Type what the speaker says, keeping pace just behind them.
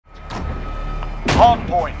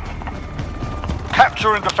Hardpoint.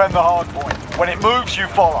 Capture and defend the hardpoint. When it moves, you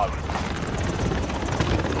follow.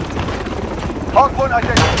 Hardpoint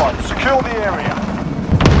identified. Secure the area.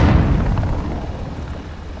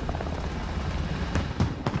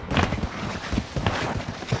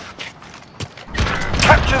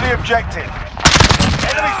 Capture the objective.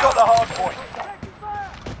 Enemy's got the hardpoint.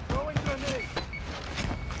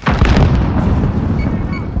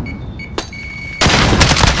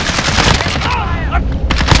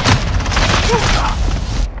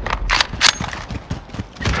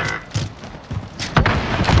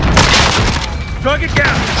 Target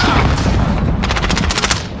down!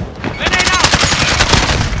 Grenade out!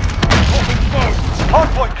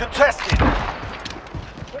 Hardpoint contested!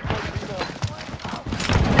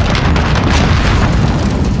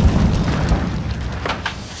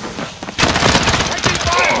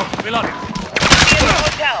 Reloading!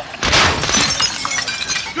 Hotel.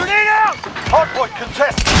 Grenade out! Hardpoint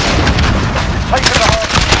contested! Taking the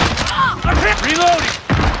hardpoint! Reloading!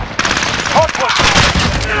 Hardpoint!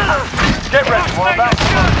 Get ready, we're about to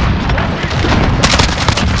move.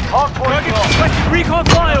 Hardpoint lost. Requesting recon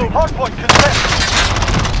flyover! Hardpoint contested.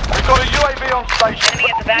 We've got a UAV on station. Enemy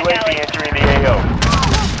at the back alley. Entering the AO.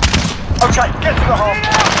 Okay, get to the hardpoint.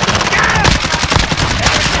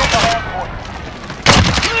 Enemy's got the hardpoint.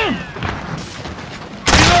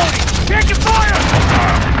 Reloading! Taking fire!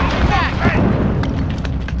 Back!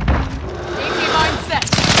 AP line set.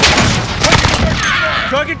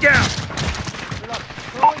 Target down!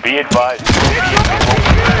 Be advised,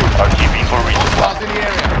 RTB for resupply. In the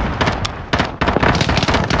area.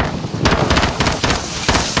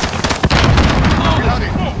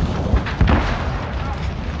 Reloading.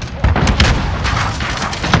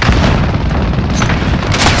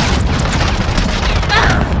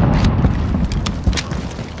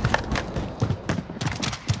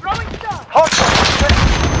 Throwing stuff. Hardpoint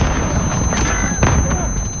contested.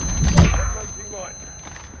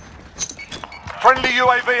 Friendly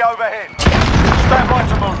UAV overhead. Stand by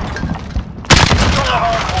to move. Got the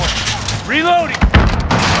hardpoint. Reloading!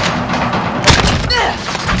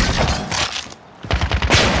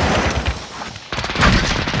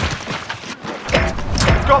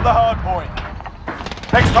 Got the hardpoint.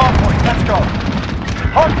 Next hardpoint, let's go.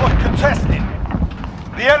 Hardpoint contested.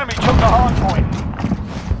 The enemy took the hardpoint.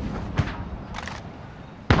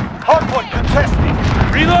 Hardpoint contested.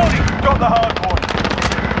 Reloading! Got the hardpoint.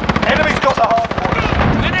 Enemy's got the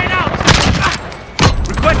hardpoint. Grenade out!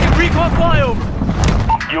 Requesting recon flyover!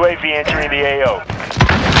 UAV entering the AO.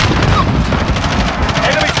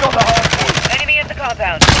 Enemy's got the hardpoint. Enemy at the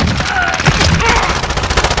compound.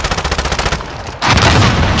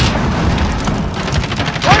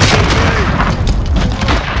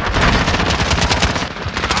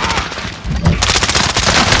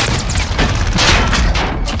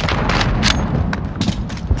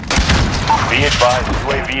 Be advised,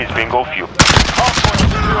 UAV is bingo fuel. Hardpoint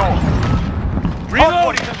secure.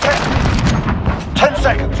 Hardpoint contested. 10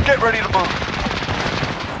 seconds, get ready to move.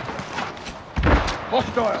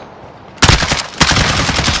 Hostile!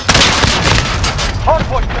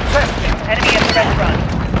 Hardpoint contested. Enemy at the restaurant.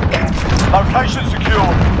 Location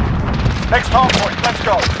secured. Next hardpoint, let's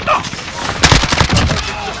go.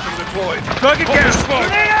 Deployed. Target down!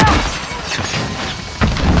 Grenade out!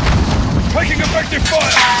 Taking effective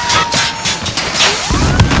fire!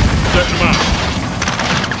 Set them up.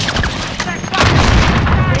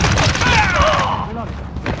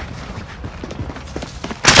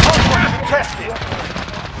 Hardpoint contested.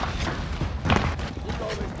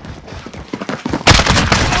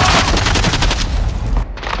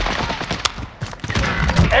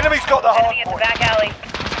 Enemy's got the Enemy at the hardpoint. back alley.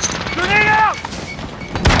 Grenade out!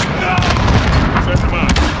 Set them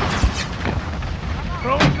up.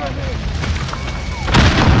 Throwing grenade.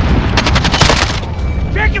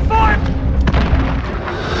 Taking fire!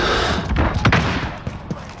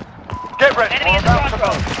 Get ready, Enemy we're at the about to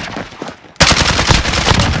crossroads. move.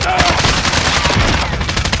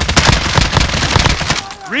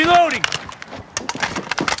 Reloading!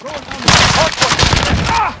 Hardpoint contested.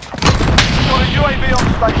 Got a UAV on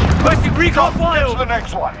station. Requesting recon Get to the flyover!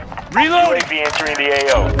 next one. Reloading! UAV entering the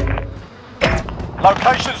AO.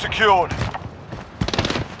 Location secured.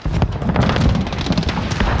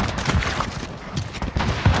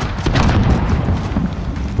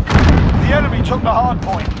 The enemy took the hard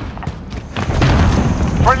point.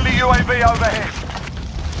 Friendly UAV overhead.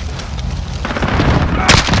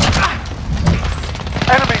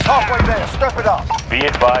 Enemy's halfway there, step it up. Be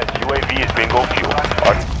advised, UAV is bingo fuel.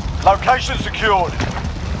 Location secured.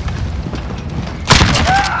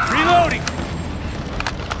 Reloading!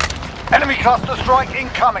 Enemy cluster strike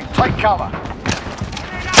incoming, take cover.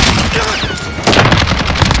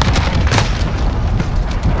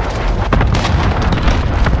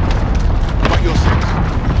 Got your six.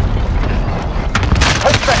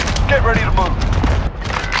 10 seconds. Get ready to move.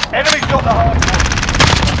 Enemy's got the hard point.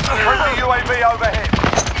 Friendly UAV overhead.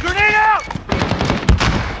 Grenade out!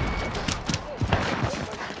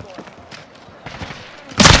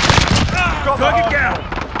 Got the Target hard down!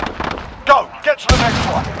 point. Go. Get to the next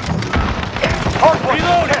one. Hardpoint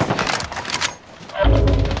Reloading. contested.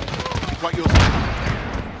 Got your six.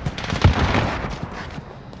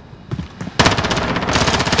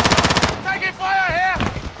 Taking fire here!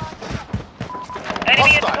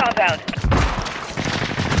 Enemy at the Hostile. compound.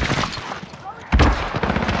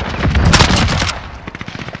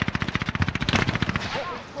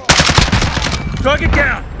 Target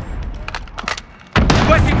down!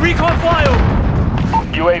 Requesting recon flyover!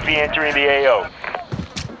 UAV entering the AO.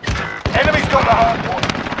 Enemy's got the hard point.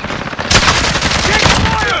 Taking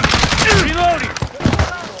fire! Reloading!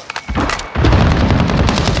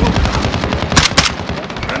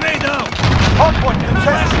 Grenade out! Hardpoint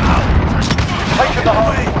contested. Taking the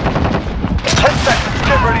hard point. 10 seconds.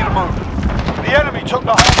 Get ready to move. The enemy took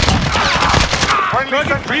the hard point. Friendly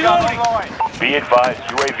Target sentry gun reloading. online. Be advised,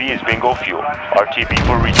 UAV is bingo fuel. RTB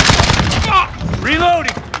for reach.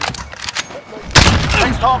 Reloading!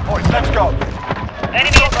 Next hard point. Let's go.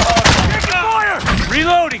 Enemy at the Taking fire!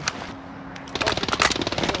 Reloading!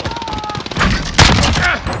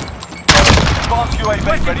 Advanced UAV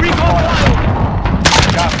Requesting ready for recon fire.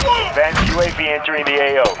 flyover! Advanced UAV entering the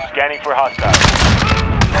AO. Scanning for hostiles.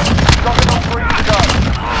 Got it all green to go.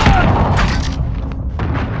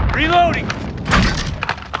 Reloading!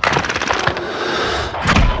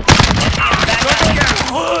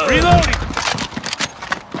 Reloading!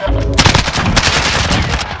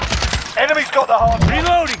 Enemy's got the hard point.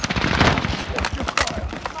 Reloading!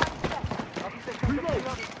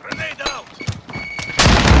 Grenade out!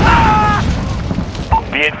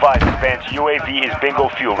 Be advised, advanced UAV is bingo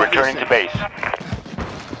fuel. Returning to base.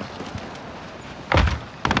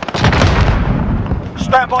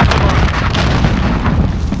 Stand by to move.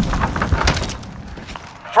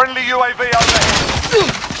 Friendly UAV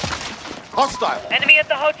overhead. Hostile. Enemy at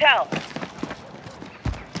the hotel.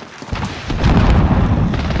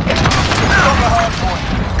 Got the hard point.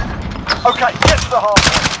 Okay, get to the hard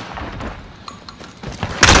point.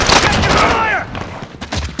 Fire!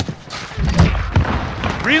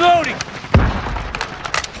 Reloading!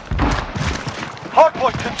 Hard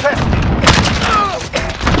point contested.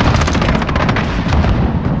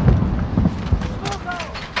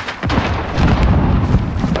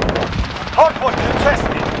 Hard point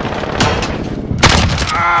contested.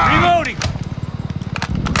 Reloading!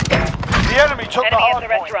 The enemy took the Enemy at hard the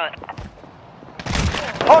point. restaurant.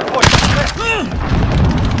 Hard point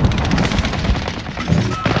contested.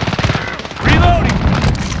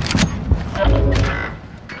 Reloading!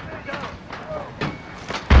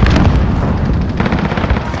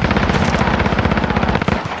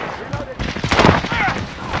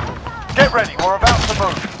 Get ready, we're about to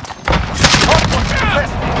move. Hard point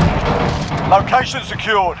contested. Location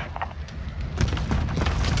secured.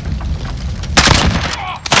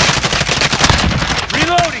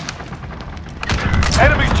 Reloading!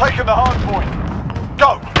 Enemy's taken the hard point.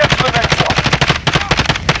 Go, get to the next one.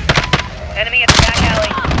 Enemy at the back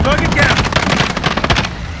alley. Target down!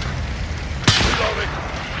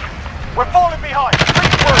 We're falling behind.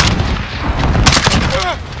 Keep through.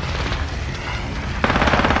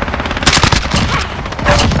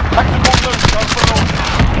 Tactical move, go for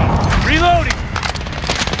launch. Reloading!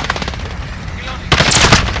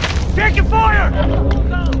 Taking fire!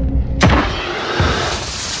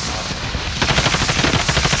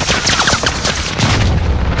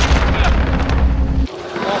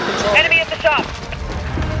 Enemy at the shop.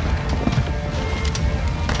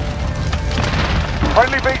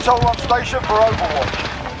 Friendly VTOL on station for overwatch.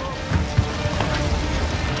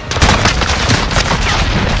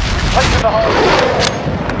 Taking the hard point.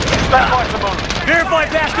 Stand by to move. Verify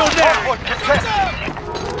pass goes Hard down! point contested.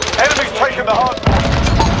 Enemy's taken the hard point.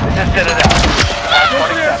 Just set it out. Go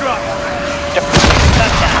for the airdrop!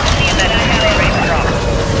 Touchdown. See you in that alley range drop.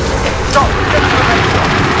 Go, get to the next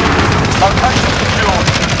one. Location secured.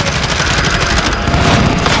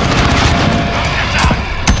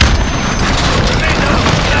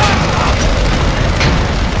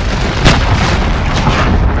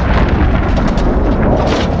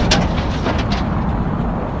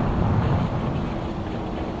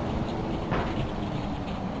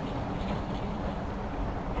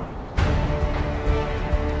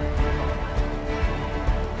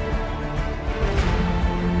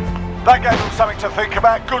 That gave them something to think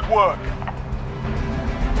about. Good work.